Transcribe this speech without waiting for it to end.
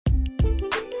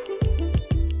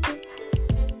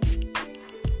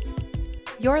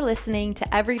You're listening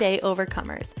to Everyday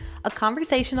Overcomers, a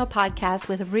conversational podcast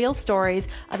with real stories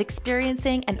of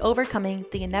experiencing and overcoming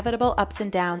the inevitable ups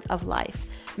and downs of life.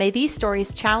 May these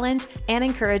stories challenge and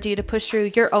encourage you to push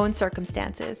through your own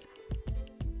circumstances.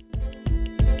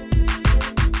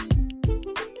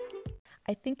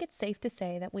 I think it's safe to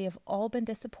say that we have all been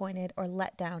disappointed or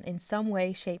let down in some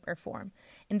way, shape, or form.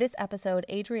 In this episode,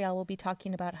 Adriel will be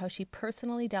talking about how she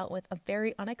personally dealt with a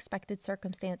very unexpected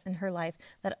circumstance in her life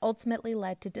that ultimately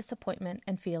led to disappointment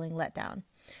and feeling let down.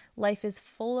 Life is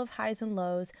full of highs and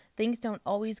lows. Things don't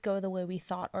always go the way we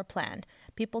thought or planned.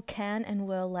 People can and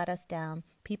will let us down.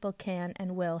 People can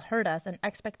and will hurt us, and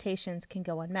expectations can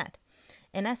go unmet.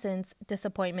 In essence,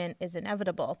 disappointment is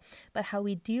inevitable, but how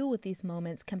we deal with these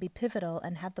moments can be pivotal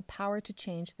and have the power to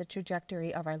change the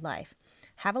trajectory of our life.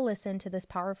 Have a listen to this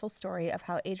powerful story of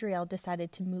how Adriel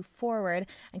decided to move forward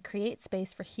and create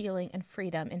space for healing and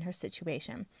freedom in her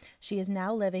situation. She is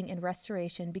now living in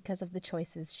restoration because of the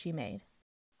choices she made.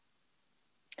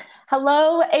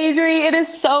 Hello, Adri. It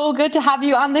is so good to have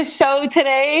you on the show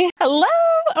today. Hello.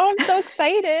 Oh, I'm so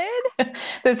excited.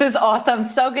 This is awesome.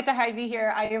 So good to have you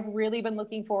here. I have really been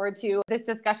looking forward to this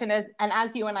discussion.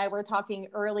 As you and I were talking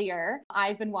earlier,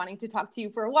 I've been wanting to talk to you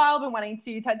for a while, been wanting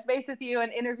to touch base with you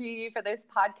and interview you for this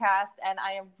podcast. And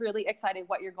I am really excited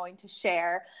what you're going to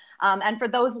share. And for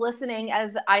those listening,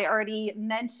 as I already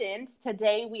mentioned,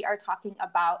 today we are talking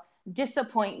about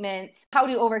disappointment, how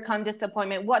to overcome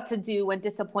disappointment, what to do when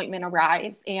disappointment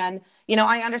arrives. And,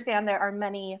 I understand there are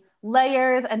many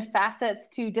layers and facets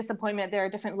to disappointment. There are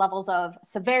different levels of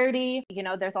severity.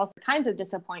 There's also kinds of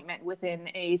disappointment within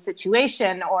a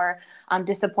situation, or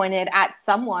disappointed at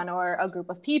someone or a group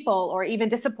of people, or even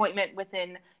disappointment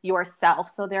within yourself.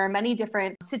 So there are many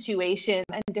different situations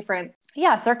and different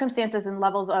circumstances and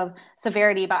levels of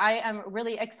severity. But I am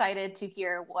really excited to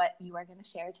hear what you are going to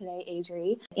share today,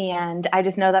 Adri. And I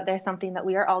just know that there's something that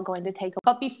we are all going to take.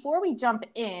 But before we jump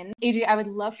in, Adri, I would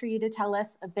love for you to tell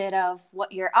us a bit of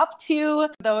what you're up to,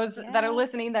 those that are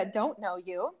listening that don't know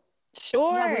you.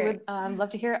 Sure. Yeah, we would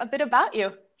love to hear a bit about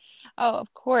you. Oh,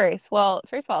 of course. Well,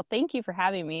 first of all, thank you for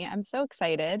having me. I'm so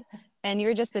excited. And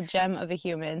you're just a gem of a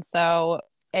human. So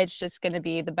it's just going to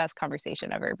be the best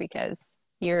conversation ever because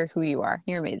you're who you are.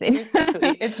 You're amazing. You're so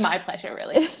sweet. It's my pleasure,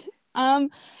 really.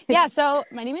 So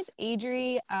my name is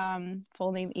Adri,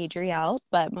 full name Adriel,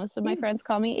 but most of my friends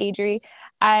call me Adri.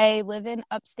 I live in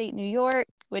upstate New York,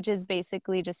 which is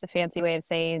basically just a fancy way of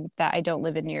saying that I don't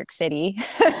live in New York City.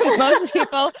 Most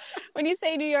people, when you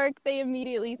say New York, they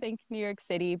immediately think New York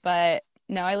City, but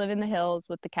no, I live in the hills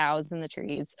with the cows and the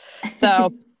trees.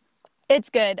 So it's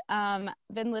good.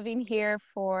 Been living here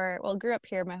grew up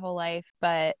here my whole life,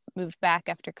 but moved back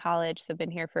after college. So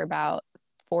been here for about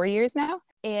 4 years now.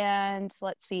 And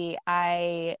let's see,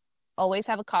 I always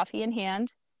have a coffee in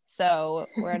hand. So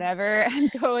wherever I'm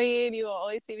going, you will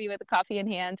always see me with a coffee in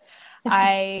hand.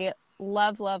 I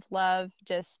love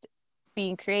just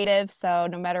being creative. So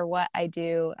no matter what I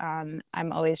do,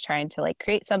 I'm always trying to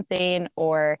create something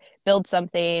or build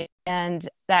something. And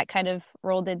that kind of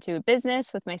rolled into a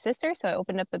business with my sister. So I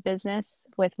opened up a business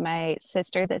with my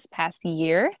sister this past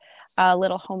year, a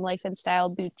little home life and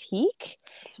style boutique.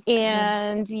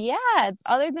 And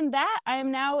other than that, I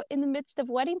am now in the midst of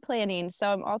wedding planning. So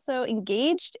I'm also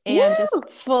engaged and just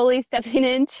fully stepping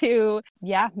into,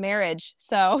 marriage.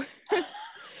 So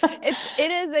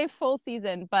it is a full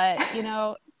season, but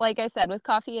like I said, with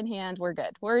coffee in hand, we're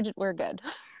good. We're good.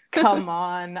 Come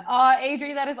on. Oh,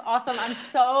 Adri, that is awesome. I'm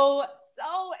so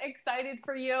excited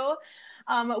for you.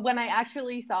 When I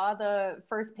actually saw the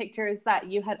first pictures that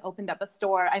you had opened up a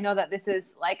store, I know that this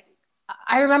is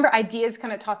I remember ideas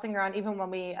kind of tossing around even when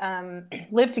we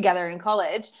lived together in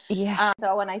college. Yeah.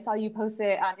 So when I saw you post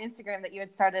it on Instagram that you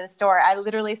had started a store, I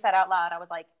literally said out loud, I was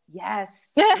like,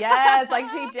 yes, she did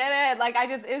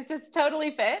it. It just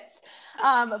totally fits.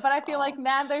 But I feel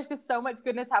man, there's just so much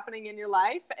goodness happening in your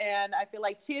life. And I feel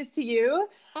cheers to you.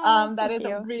 That is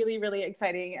really, really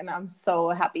exciting. And I'm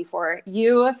so happy for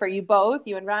you both,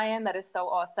 you and Ryan. That is so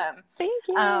awesome. Thank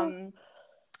you.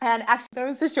 And actually, there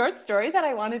was a short story that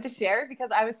I wanted to share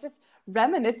because I was just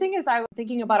reminiscing as I was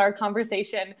thinking about our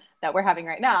conversation that we're having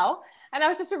right now. And I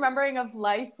was just remembering of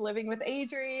life living with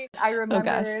Adri. I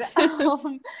remembered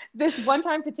this one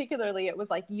time particularly, it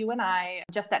was you and I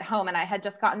just at home, and I had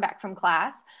just gotten back from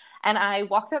class. And I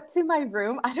walked up to my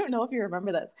room. I don't know if you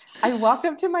remember this. I walked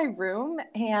up to my room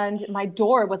and my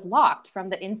door was locked from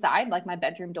the inside, my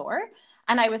bedroom door.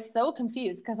 And I was so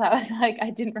confused because I was I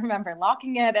didn't remember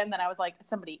locking it. And then I was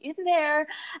somebody in there?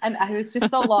 And I was just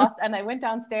so lost. And I went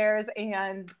downstairs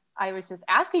and I was just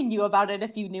asking you about it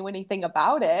if you knew anything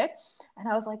about it. And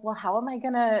I was like, well, how am I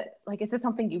gonna, like, is this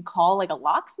something you call like a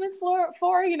locksmith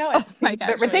for? You know, it seems a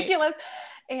bit ridiculous.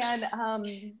 And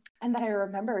then I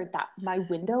remembered that my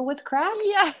window was cracked.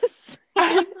 Yes.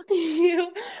 And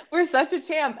you were such a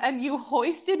champ, and you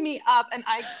hoisted me up, and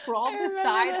I crawled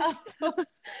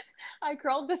I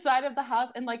crawled the side of the house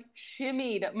and like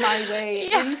shimmied my way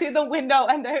into the window,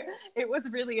 and it was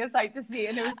really a sight to see.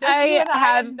 And it was just you and I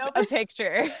have a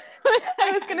picture.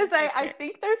 I was gonna say, I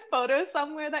think there's photos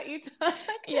somewhere that you took.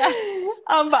 Yeah.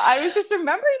 But I was just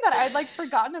remembering that I'd like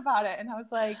forgotten about it, and I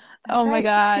was like, oh my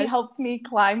gosh, she helped me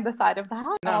climb the side of the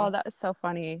house. Oh, that was so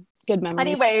funny. Good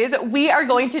memories. Anyways, we are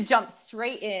going to jump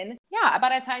straight in. Yeah,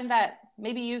 about a time that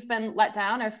maybe you've been let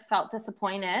down or felt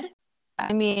disappointed.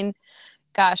 I mean,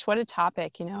 gosh, what a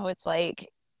topic. You know, it's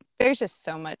like there's just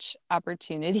so much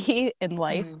opportunity in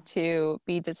life to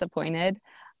be disappointed.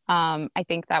 I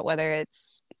think that whether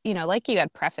it's, you know, like you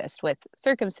had prefaced with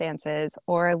circumstances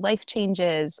or life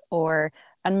changes or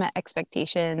unmet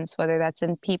expectations, whether that's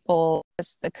in people,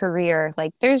 just the career,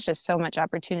 like there's just so much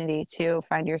opportunity to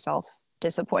find yourself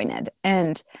disappointed.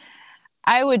 And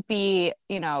I would be,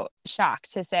 you know,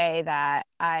 shocked to say that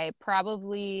I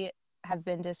probably have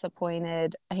been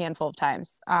disappointed a handful of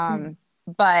times.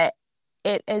 But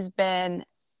it has been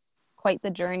quite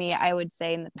the journey, I would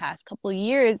say, in the past couple of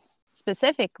years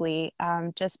specifically,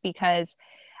 just because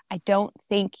I don't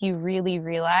think you really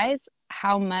realize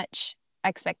how much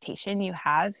expectation you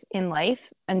have in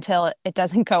life until it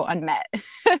doesn't go unmet.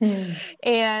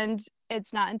 And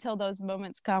it's not until those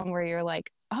moments come where you're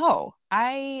like, oh,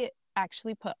 I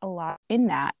actually put a lot in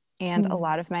that and a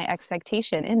lot of my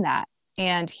expectation in that.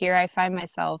 And here I find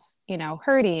myself, you know,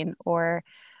 hurting or,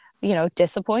 you know,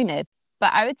 disappointed.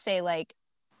 But I would say like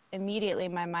immediately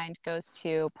my mind goes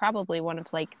to probably one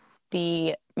of like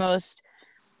the most,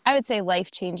 I would say,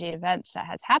 life-changing events that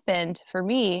has happened for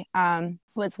me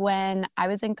was when I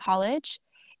was in college.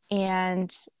 And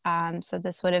so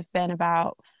this would have been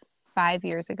about 5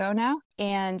 years ago now.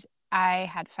 And I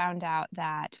had found out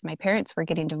that my parents were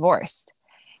getting divorced.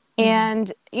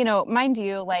 And, you know, mind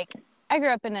you, like I grew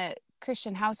up in a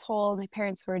Christian household. My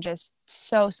parents were just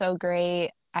so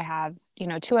great. I have, you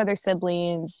know, 2 other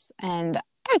siblings, and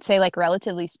I would say, like,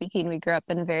 relatively speaking, we grew up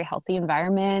in a very healthy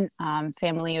environment.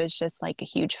 Family was just like a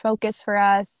huge focus for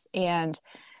us. And,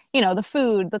 you know, the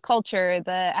food, the culture,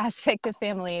 the aspect of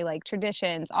family, like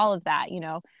traditions, all of that, you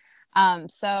know.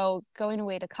 So going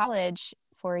away to college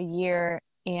for a year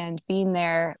and being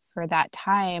there for that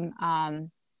time,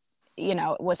 you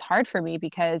know, it was hard for me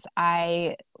because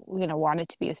I, you know, wanted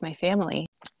to be with my family.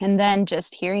 And then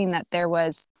just hearing that there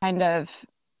was kind of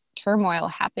turmoil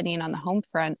happening on the home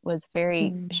front was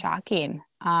very shocking.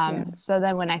 So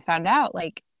then when I found out,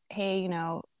 like, hey, you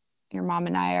know, your mom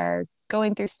and I are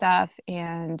going through stuff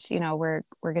and, you know, we're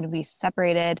going to be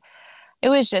separated, it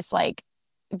was just like,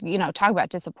 you know, talk about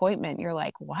disappointment. You're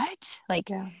like, what? Like,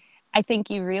 I think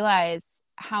you realize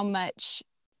how much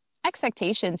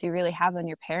expectations you really have on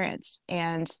your parents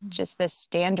and just this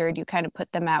standard you kind of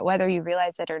put them at, whether you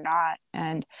realize it or not.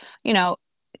 And, you know,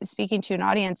 speaking to an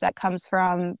audience that comes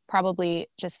from probably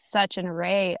just such an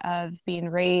array of being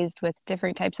raised with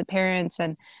different types of parents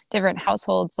and different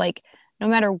households, like no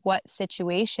matter what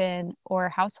situation or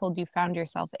household you found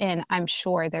yourself in, I'm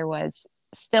sure there was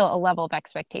still a level of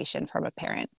expectation from a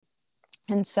parent.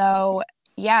 And so,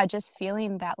 yeah, just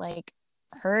feeling that like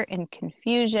hurt and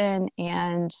confusion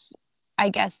and I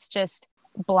guess just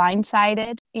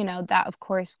blindsided, you know, that of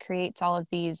course creates all of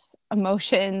these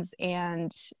emotions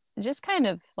and just kind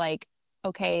of like,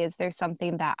 okay, is there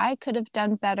something that I could have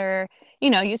done better? You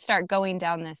know, you start going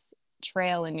down this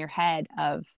trail in your head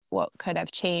of what could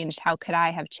have changed, how could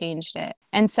I have changed it?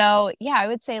 And so, yeah, I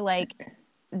would say like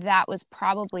that was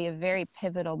probably a very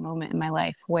pivotal moment in my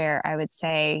life where I would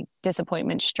say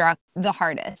disappointment struck the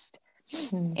hardest.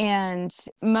 And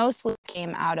mostly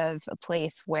came out of a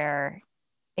place where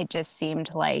it just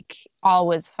seemed like all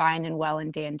was fine and well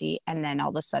and dandy, and then all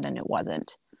of a sudden it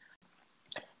wasn't.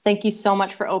 Thank you so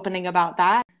much for opening about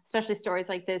that. Especially stories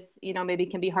like this, you know, maybe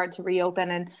can be hard to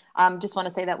reopen. And just want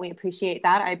to say that we appreciate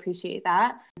that. I appreciate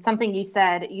that. Something you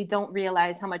said, you don't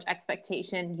realize how much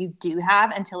expectation you do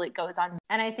have until it goes on.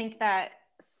 And I think that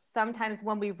sometimes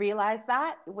when we realize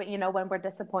that, you know, when we're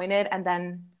disappointed and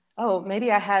then, oh,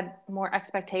 maybe I had more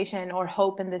expectation or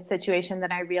hope in this situation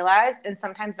than I realized. And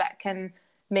sometimes that can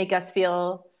make us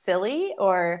feel silly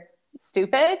or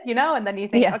stupid, you know, and then you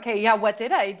think, okay, what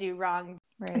did I do wrong?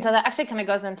 Right. And so that actually kind of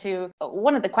goes into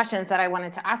one of the questions that I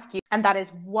wanted to ask you. And that is,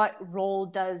 what role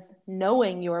does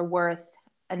knowing your worth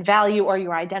and value or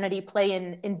your identity play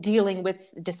in dealing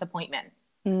with disappointment?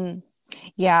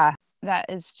 Yeah, that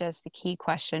is just a key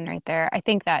question right there. I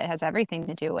think that has everything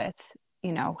to do with,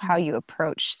 how you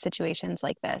approach situations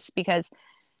like this. Because,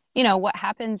 what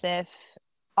happens if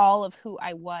all of who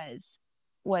I was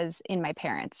in my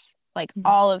parents? Like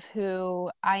all of who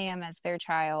I am as their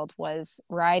child was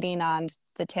riding on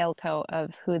the tailcoat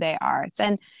of who they are.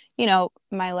 Then,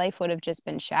 my life would have just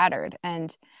been shattered.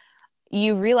 And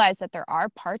you realize that there are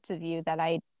parts of you that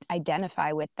I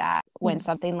identify with that when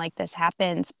something like this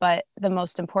happens. But the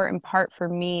most important part for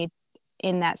me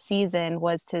in that season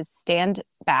was to stand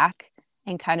back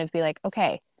and kind of be like,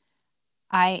 okay,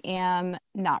 I am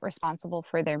not responsible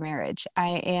for their marriage. I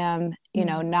am,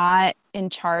 not in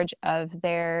charge of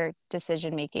their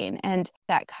decision making. And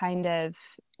that kind of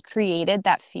created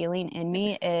that feeling in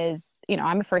me is,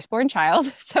 I'm a firstborn child.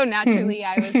 So naturally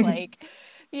I was like,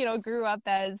 grew up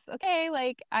as, okay,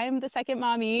 like I'm the second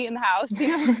mommy in the house.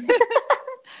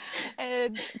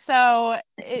 And so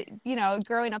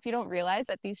growing up, you don't realize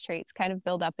that these traits kind of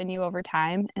build up in you over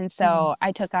time. And so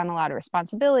I took on a lot of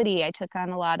responsibility. I took on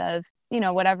a lot of,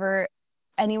 whatever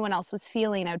anyone else was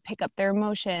feeling, I would pick up their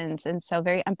emotions. And so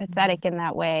very empathetic in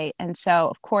that way. And so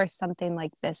of course something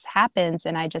like this happens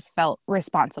and I just felt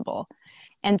responsible.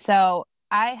 And so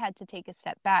I had to take a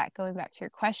step back, going back to your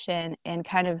question, and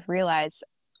kind of realize,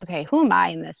 okay, who am I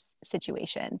in this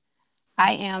situation?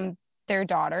 I am their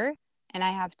daughter. And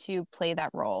I have to play that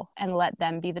role and let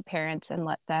them be the parents and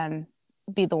let them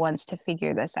be the ones to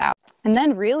figure this out. And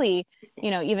then really,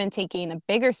 even taking a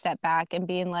bigger step back and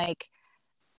being like,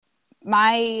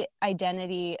 my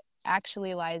identity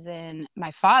actually lies in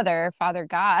my Father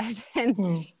God.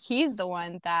 And he's the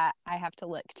one that I have to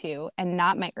look to and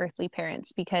not my earthly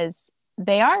parents, because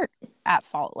they are at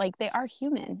fault. Like they are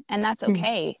human and that's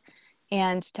okay.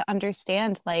 And to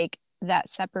understand like that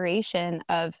separation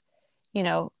of,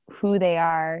 who they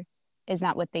are is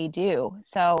not what they do.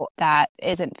 So that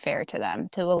isn't fair to them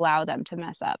to allow them to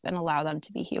mess up and allow them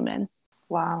to be human.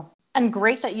 Wow. And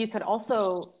great that you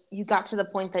got to the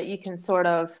point that you can sort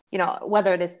of,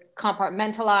 whether it is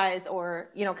compartmentalize or,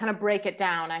 kind of break it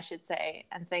down, I should say,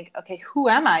 and think, okay, who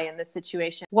am I in this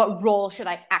situation? What role should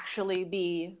I actually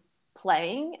be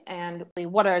playing? And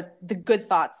what are the good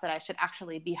thoughts that I should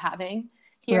actually be having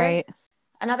here? Right.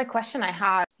 Another question I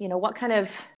have, what kind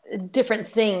of different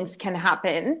things can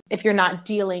happen if you're not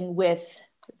dealing with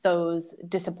those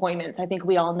disappointments? I think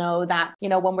we all know that,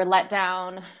 when we're let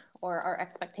down or our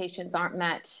expectations aren't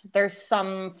met, there's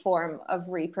some form of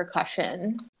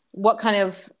repercussion. What kind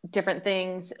of different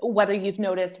things, whether you've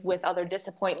noticed with other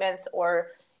disappointments or,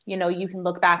 you can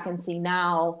look back and see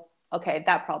now, okay,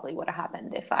 that probably would have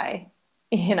happened if I,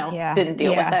 didn't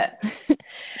deal with it.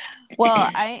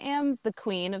 Well, I am the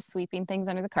queen of sweeping things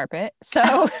under the carpet.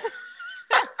 So,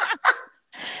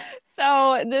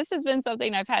 so this has been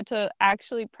something I've had to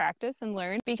actually practice and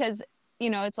learn because,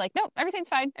 it's like, no, everything's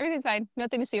fine. Everything's fine.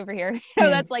 Nothing to see over here.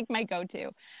 That's like my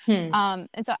go-to. And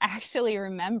so I actually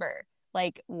remember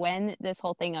like when this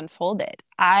whole thing unfolded,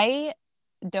 I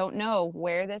don't know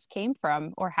where this came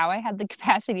from or how I had the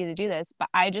capacity to do this, but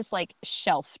I just like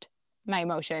shelved my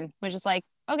emotion, which is like,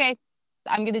 okay,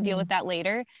 I'm going to deal with that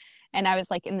later. And I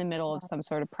was like in the middle of some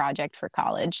sort of project for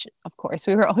college. Of course,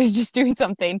 we were always just doing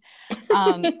something.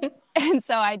 And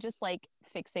so I just like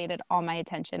fixated all my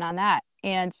attention on that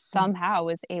and somehow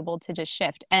was able to just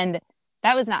shift. And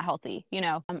that was not healthy.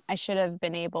 I should have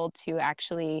been able to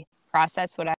actually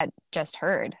process what I had just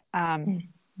heard.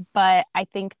 But I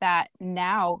think that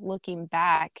now looking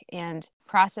back and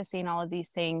processing all of these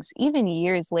things, even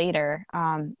years later,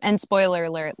 and spoiler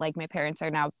alert, like my parents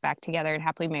are now back together and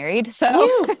happily married. So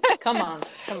come on.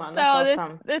 So That's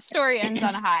awesome. this story ends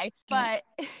on a high, but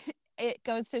it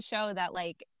goes to show that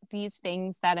like these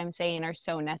things that I'm saying are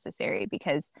so necessary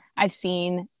because I've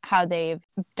seen how they've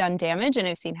done damage and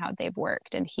I've seen how they've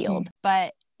worked and healed.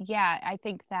 But yeah, I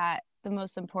think that the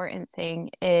most important thing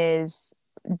is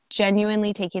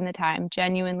genuinely taking the time,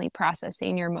 genuinely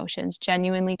processing your emotions,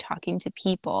 genuinely talking to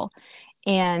people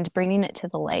and bringing it to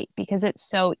the light, because it's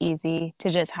so easy to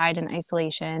just hide in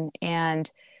isolation and,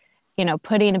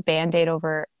 putting a Band-Aid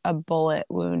over a bullet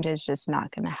wound is just not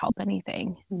going to help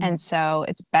anything. And so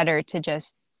it's better to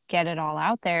just get it all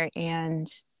out there and,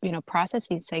 process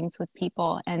these things with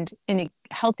people and in a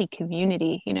healthy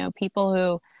community, people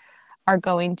who are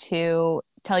going to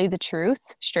tell you the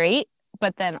truth straight,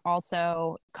 but then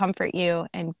also comfort you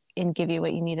and give you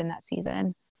what you need in that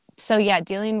season. So yeah,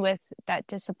 dealing with that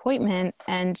disappointment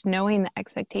and knowing the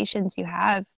expectations you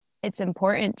have, it's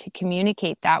important to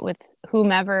communicate that with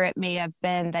whomever it may have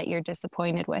been that you're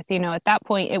disappointed with. At that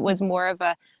point, it was more of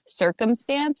a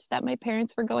circumstance that my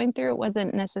parents were going through. It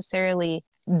wasn't necessarily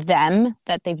them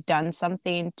that they've done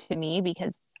something to me,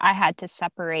 because I had to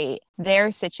separate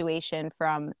their situation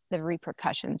from the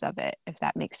repercussions of it, if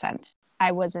that makes sense.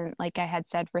 I wasn't, like I had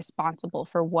said, responsible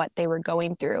for what they were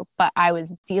going through, but I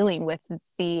was dealing with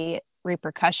the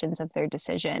repercussions of their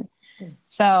decision.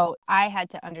 So I had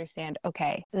to understand,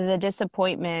 okay, the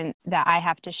disappointment that I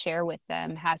have to share with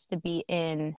them has to be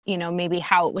in, maybe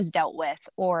how it was dealt with,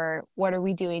 or what are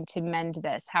we doing to mend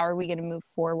this? How are we going to move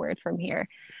forward from here?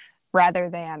 Rather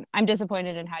than, I'm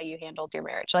disappointed in how you handled your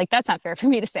marriage. Like, that's not fair for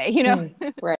me to say,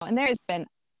 Right. And there's been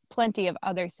plenty of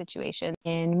other situations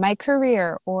in my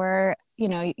career, or,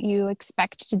 you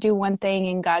expect to do one thing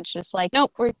and God's just like,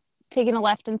 nope, we're taking a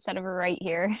left instead of a right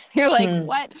here. You're like,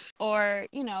 what? Or,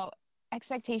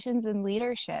 expectations in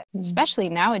leadership, especially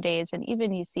nowadays. And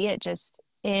even you see it just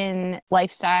in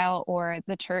lifestyle or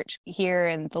the church here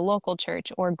and the local church,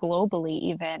 or globally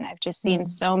even. I've just seen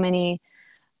so many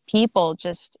people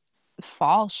just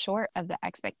fall short of the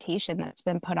expectation that's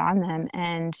been put on them.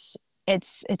 And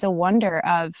it's a wonder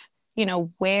of,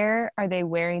 where are they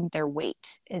wearing their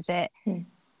weight? Is it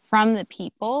from the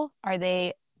people? Are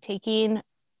they taking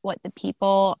what the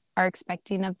people are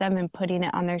expecting of them and putting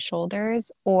it on their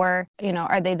shoulders? Or,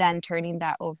 are they then turning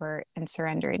that over and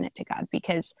surrendering it to God?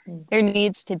 Because there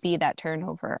needs to be that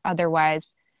turnover.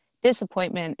 Otherwise,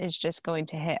 disappointment is just going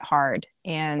to hit hard,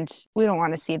 and we don't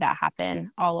want to see that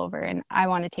happen all over. And I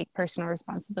want to take personal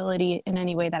responsibility in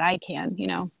any way that I can,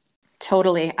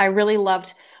 Totally. I really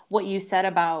loved what you said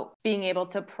about being able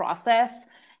to process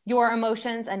your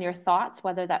emotions and your thoughts,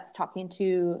 whether that's talking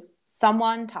to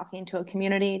someone, talking to a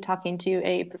community, talking to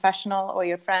a professional or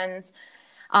your friends.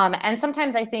 And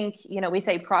sometimes I think, we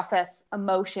say process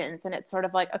emotions, and it's sort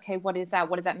of like, okay, what is that?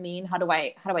 What does that mean? How do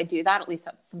I do that? At least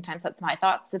sometimes that's my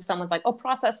thoughts. If someone's like, oh,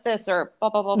 process this, or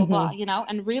blah, blah, blah, blah, blah,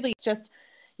 and really it's just,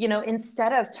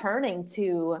 instead of turning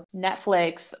to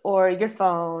Netflix or your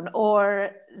phone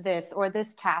or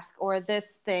this task or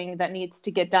this thing that needs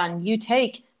to get done, you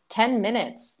take 10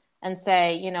 minutes and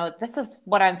say, this is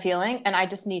what I'm feeling, and I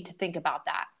just need to think about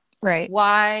that. Right.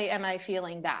 Why am I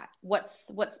feeling that?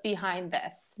 What's behind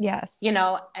this? Yes.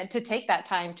 And to take that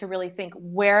time to really think,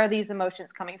 where are these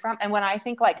emotions coming from? And when I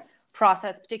think like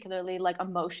process, particularly like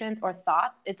emotions or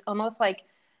thoughts, it's almost like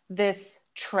this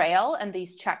trail and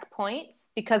these checkpoints,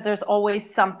 because there's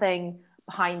always something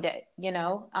behind it,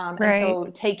 Right. And so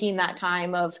taking that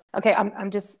time of, okay,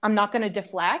 I'm not going to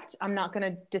deflect. I'm not going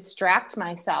to distract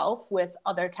myself with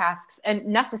other tasks and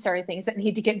necessary things that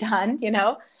need to get done,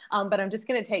 but I'm just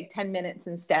going to take 10 minutes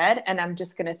instead. And I'm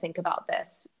just going to think about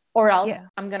this, or else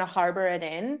I'm going to harbor it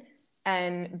in,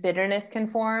 and bitterness can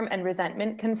form and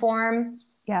resentment can form.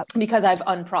 Yep. Because I've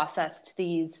unprocessed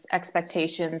these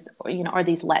expectations, or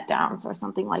these letdowns or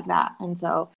something like that. And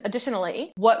so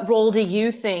additionally, what role do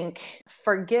you think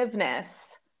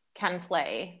forgiveness can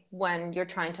play when you're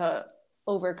trying to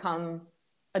overcome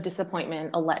a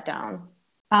disappointment, a letdown?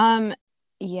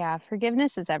 Yeah,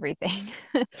 forgiveness is everything.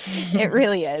 It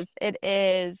really is. It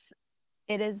is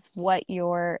what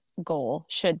your goal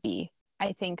should be.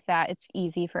 I think that it's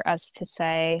easy for us to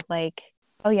say, like,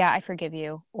 oh yeah, I forgive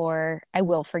you, or I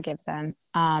will forgive them.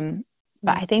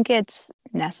 But I think it's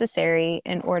necessary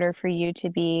in order for you to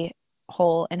be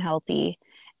whole and healthy.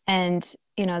 And,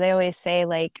 they always say,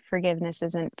 like, forgiveness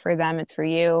isn't for them, it's for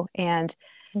you. And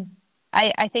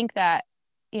I think that,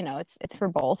 it's for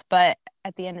both, but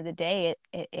at the end of the day,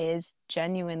 it is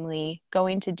genuinely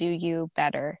going to do you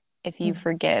better if you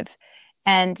forgive.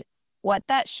 And what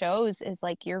that shows is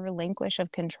like your relinquish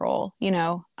of control.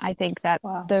 I think that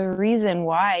the reason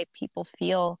why people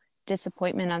feel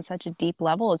disappointment on such a deep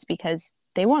level is because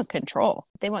they want control.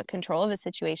 They want control of a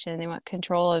situation. They want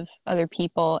control of other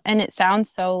people. And it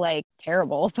sounds so like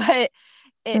terrible, but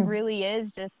it really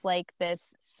is just like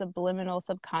this subliminal,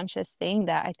 subconscious thing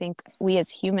that I think we as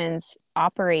humans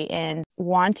operate in,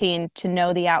 wanting to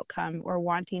know the outcome or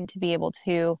wanting to be able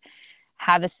to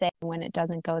have a say when it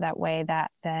doesn't go that way. That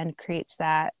then creates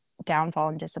that downfall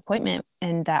and disappointment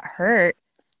and that hurt.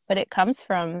 But it comes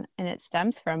from, and it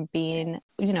stems from being,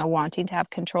 wanting to have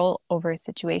control over a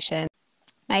situation.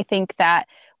 I think that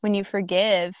when you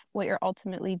forgive, what you're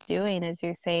ultimately doing is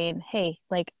you're saying, hey,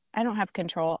 like, I don't have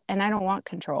control and I don't want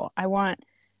control. I want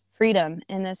freedom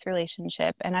in this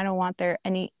relationship, and I don't want there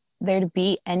to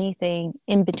be anything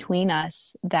in between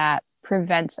us that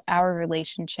prevents our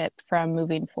relationship from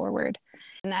moving forward.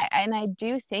 And I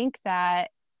do think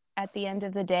that at the end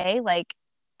of the day, like,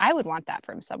 I would want that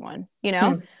from someone,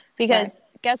 because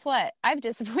guess what? I've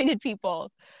disappointed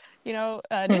people,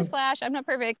 newsflash, I'm not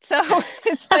perfect. So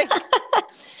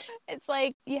it's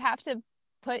like you have to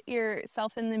put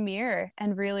yourself in the mirror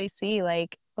and really see,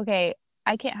 like, okay,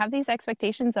 I can't have these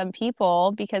expectations on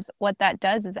people, because what that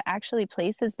does is it actually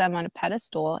places them on a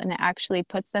pedestal, and it actually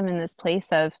puts them in this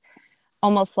place of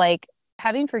almost like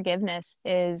having forgiveness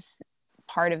is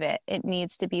part of it. It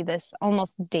needs to be this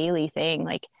almost daily thing.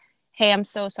 Like, hey, I'm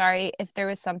so sorry if there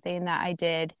was something that I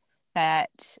did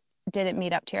that didn't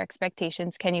meet up to your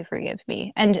expectations. Can you forgive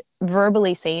me? And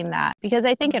verbally saying that, because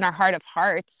I think in our heart of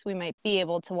hearts, we might be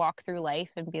able to walk through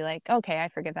life and be like, okay, I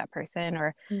forgive that person.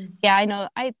 Or, yeah,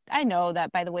 I know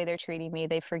that by the way they're treating me,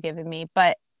 they've forgiven me.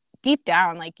 But deep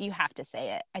down, like, you have to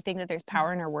say it. I think that there's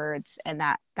power in our words, and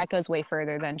that goes way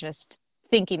further than just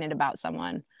thinking it about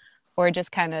someone, or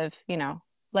just kind of,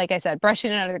 like I said,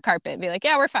 brushing it under the carpet and be like,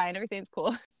 yeah, we're fine. Everything's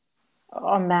cool.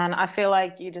 Oh man, I feel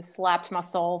like you just slapped my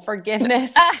soul.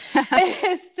 Forgiveness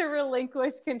is to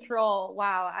relinquish control.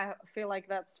 Wow, I feel like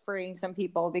that's freeing some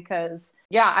people, because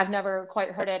yeah, I've never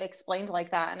quite heard it explained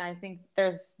like that. And I think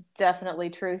there's definitely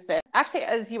truth there. Actually,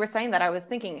 as you were saying that, I was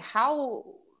thinking how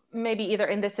maybe either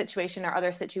in this situation or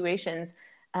other situations,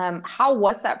 how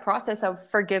was that process of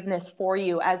forgiveness for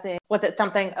you? As in, was it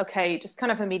something, okay, just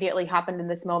kind of immediately happened in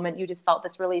this moment, you just felt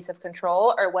this release of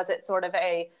control? Or was it sort of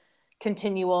a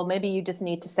continual, maybe you just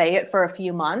need to say it for a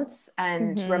few months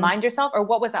and remind yourself? Or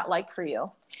what was that like for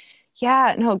you?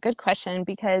 Yeah, no, good question,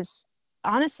 because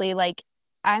honestly, like,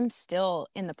 I'm still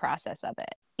in the process of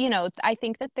it. I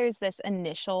think that there's this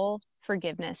initial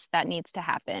forgiveness that needs to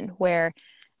happen, where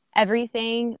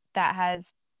everything that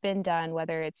has been done,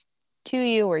 whether it's to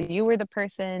you or you were the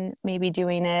person maybe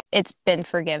doing it, it's been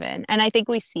forgiven. And I think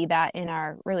we see that in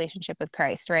our relationship with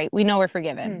Christ, right? We know we're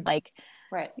forgiven. Like,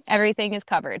 right, everything is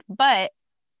covered. But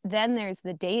then there's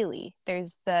the daily,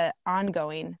 there's the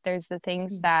ongoing, there's the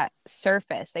things that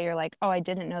surface that you're like, oh, I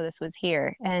didn't know this was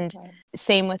here. And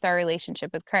same with our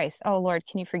relationship with Christ. Oh, Lord,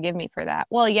 can you forgive me for that?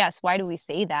 Well, yes. Why do we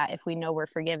say that if we know we're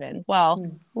forgiven? Well,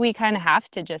 we kind of have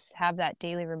to just have that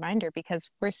daily reminder, because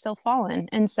we're still fallen.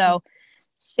 And so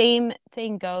same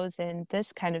thing goes in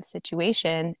this kind of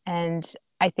situation. And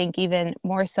I think even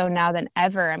more so now than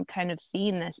ever, I'm kind of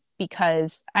seeing this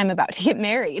because I'm about to get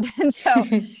married. And so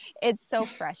it's so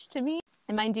fresh to me.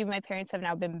 And mind you, my parents have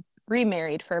now been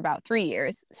remarried for about 3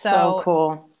 years. so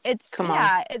cool. It's,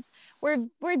 it's, we're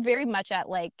very much at,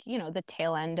 like, the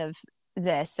tail end of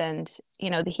this, and,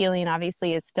 the healing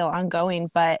obviously is still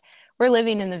ongoing, but we're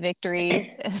living in the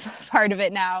victory part of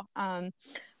it now.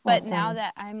 But now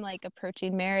that I'm like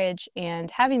approaching marriage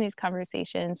and having these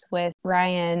conversations with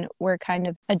Ryan, we're kind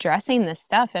of addressing this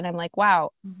stuff. And I'm like, wow,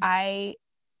 I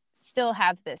still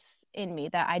have this in me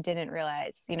that I didn't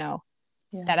realize,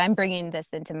 that I'm bringing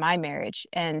this into my marriage.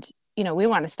 And, we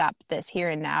want to stop this here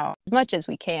and now as much as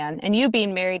we can. And you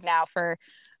being married now for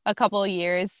a couple of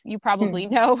years, you probably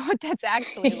know what that's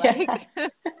actually like.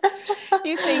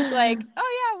 You think like,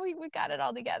 oh yeah, we got it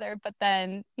all together. But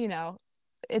then,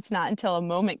 it's not until a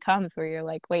moment comes where you're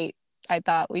like, wait, I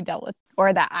thought we dealt with,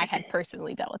 or that I had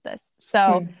personally dealt with this.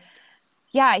 So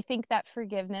yeah, I think that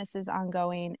forgiveness is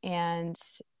ongoing, and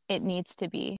it needs to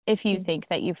be. If you think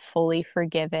that you've fully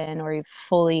forgiven or you've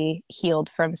fully healed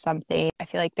from something, I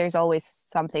feel like there's always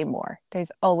something more.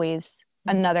 There's always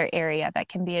another area that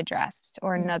can be addressed,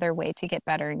 or another way to get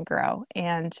better and grow.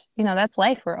 And, that's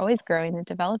life. We're always growing and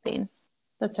developing.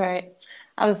 That's right.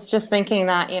 I was just thinking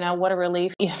that, what a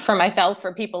relief for myself,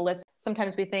 for people listening.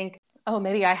 Sometimes we think, oh,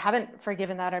 maybe I haven't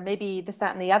forgiven that, or maybe this,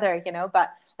 that, and the other,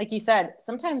 but like you said,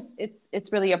 sometimes it's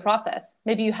really a process.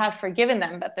 Maybe you have forgiven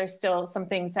them, but there's still some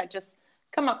things that just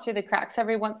come up through the cracks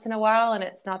every once in a while. And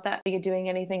it's not that you're doing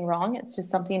anything wrong. It's just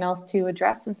something else to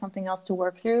address and something else to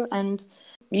work through. And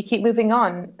you keep moving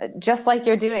on, just like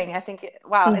you're doing. I think,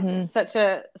 wow, it's such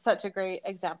a great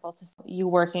example to you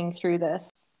working through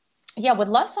this. Yeah, would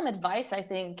love some advice, I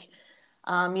think,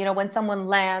 when someone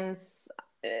lands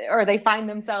or they find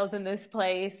themselves in this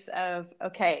place of,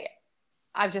 okay,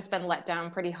 I've just been let down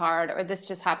pretty hard, or this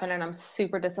just happened and I'm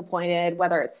super disappointed,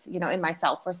 whether it's, in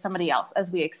myself or somebody else,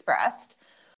 as we expressed.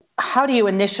 How do you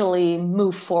initially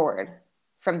move forward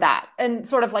from that? And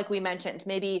sort of like we mentioned,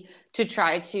 maybe to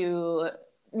try to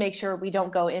make sure we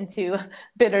don't go into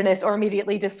bitterness or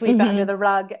immediately just sweep it under the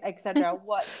rug, etc.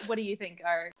 What do you think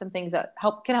are some things that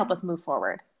can help us move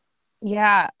forward?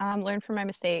 Yeah, learn from my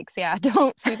mistakes. Yeah,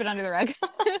 don't sweep it under the rug.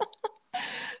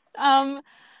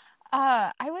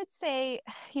 I would say,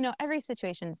 every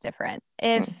situation is different.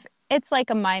 If it's like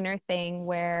a minor thing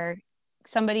where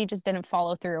somebody just didn't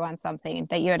follow through on something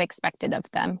that you had expected of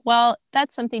them, well,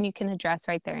 that's something you can address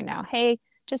right there and now. Hey,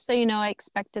 just so you know, I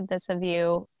expected this of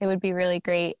you. It would be really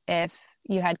great if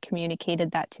you had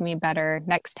communicated that to me better.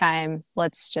 Next time,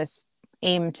 let's just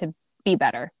aim to be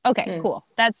better. Okay, cool.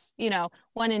 That's,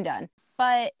 one and done.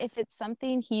 But if it's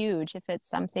something huge, if it's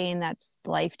something that's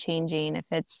life-changing, if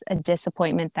it's a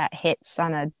disappointment that hits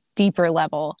on a deeper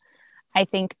level, I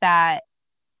think that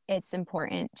it's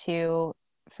important to,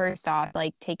 first off,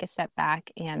 like take a step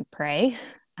back and pray.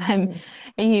 I'm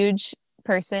a huge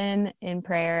person in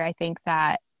prayer. I think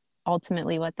that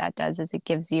ultimately what that does is it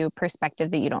gives you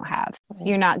perspective that you don't have. Right.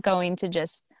 You're not going to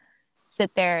just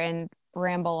sit there and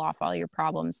ramble off all your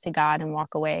problems to God and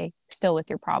walk away still with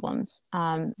your problems.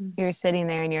 You're sitting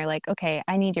there and you're like, okay,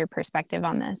 I need your perspective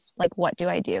on this. Like, what do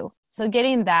I do? So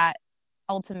getting that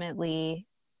ultimately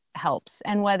helps.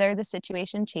 And whether the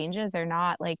situation changes or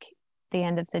not, like, at the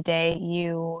end of the day,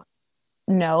 you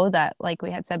know that, like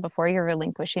we had said before, you're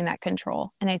relinquishing that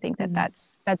control. And I think that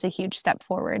that's a huge step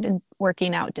forward in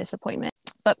working out disappointment.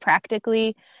 But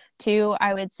practically too,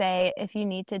 I would say if you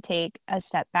need to take a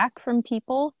step back from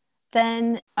people,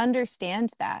 then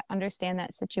understand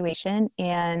that situation.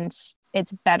 And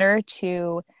it's better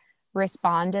to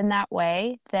respond in that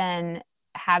way than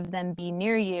have them be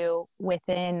near you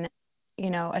within,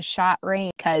 a shot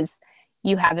range, because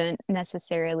you haven't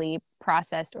necessarily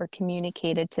processed or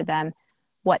communicated to them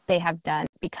what they have done.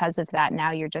 Because of that,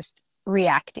 now you're just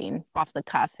reacting off the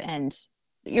cuff and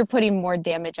you're putting more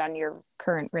damage on your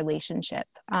current relationship.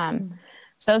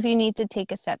 So if you need to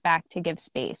take a step back to give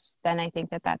space, then I think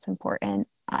that that's important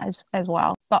as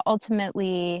well. But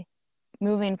ultimately,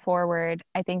 moving forward,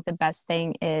 I think the best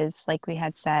thing is, like we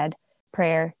had said,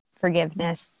 prayer,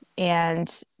 forgiveness,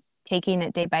 and taking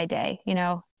it day by day.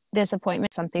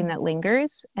 Disappointment is something that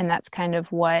lingers, and that's kind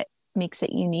of what makes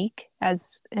it unique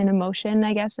as an emotion,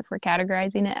 I guess, if we're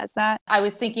categorizing it as that. I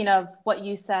was thinking of what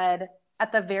you said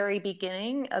at the very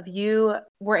beginning of, you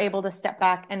were able to step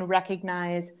back and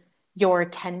recognize your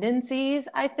tendencies.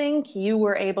 I think you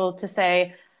were able to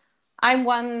say, I'm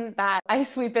one that I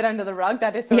sweep it under the rug.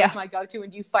 That is sort of my go-to,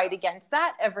 and you fight against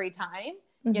that every time,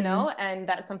 and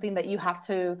that's something that you have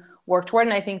to work toward.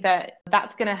 And I think that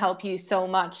that's going to help you so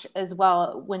much as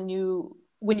well when you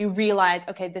realize,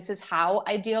 okay, this is how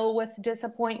I deal with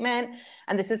disappointment,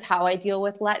 and this is how I deal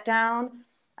with letdown.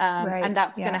 And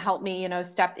that's going to help me,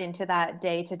 step into that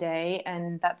day to day.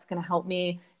 And that's going to help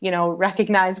me,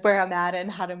 recognize where I'm at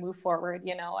and how to move forward.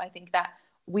 I think that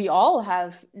we all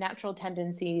have natural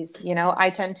tendencies. I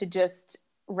tend to just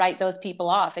write those people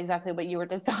off, exactly what you were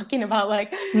just talking about.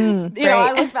 Like,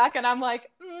 I look back and I'm like,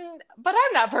 but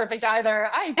I'm not perfect either.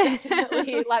 I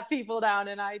definitely let people down,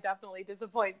 and I definitely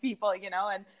disappoint people,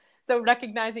 and so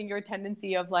recognizing your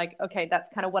tendency of like, okay, that's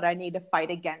kind of what I need to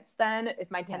fight against then. If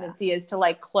my tendency is to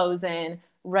like close in,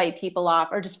 write people off,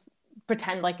 or just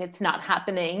pretend like it's not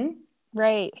happening.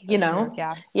 Right. So true.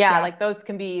 Yeah. Like those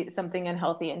can be something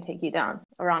unhealthy and take you down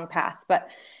a wrong path. But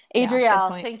Adriel,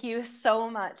 thank you so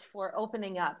much for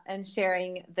opening up and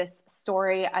sharing this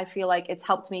story. I feel like it's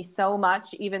helped me so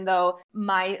much, even though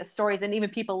my stories and even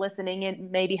people listening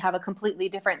in maybe have a completely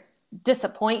different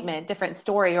disappointment, different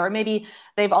story, or maybe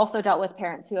they've also dealt with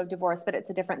parents who have divorced, but it's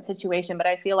a different situation. But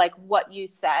I feel like what you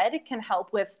said can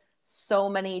help with so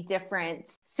many different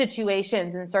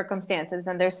situations and circumstances.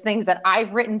 And there's things that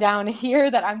I've written down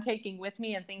here that I'm taking with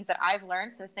me, and things that I've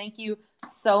learned. So thank you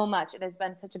so much. It has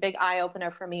been such a big eye opener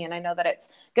for me. And I know that it's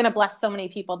going to bless so many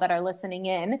people that are listening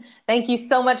in. Thank you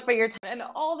so much for your time, and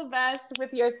all the best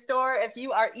with your store. If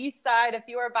you are East Side, if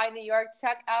you are by New York,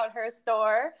 check out her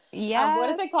store. Yeah.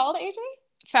 What is it called, Adri?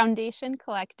 Foundation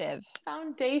Collective.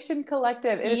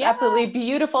 It is absolutely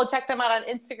beautiful. Check them out on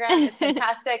Instagram. It's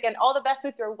fantastic. And all the best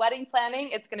with your wedding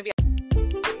planning. It's going to be.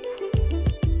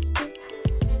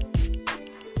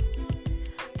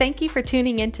 Thank you for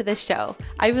tuning into this show.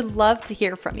 I would love to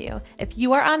hear from you. If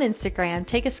you are on Instagram,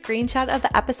 take a screenshot of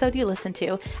the episode you listened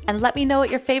to and let me know what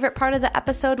your favorite part of the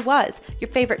episode was, your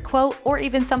favorite quote, or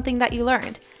even something that you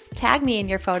learned. Tag me in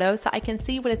your photo so I can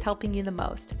see what is helping you the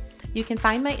most. You can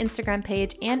find my Instagram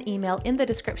page and email in the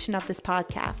description of this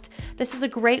podcast. This is a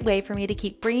great way for me to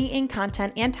keep bringing in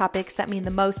content and topics that mean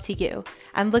the most to you.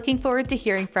 I'm looking forward to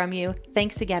hearing from you.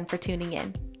 Thanks again for tuning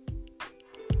in.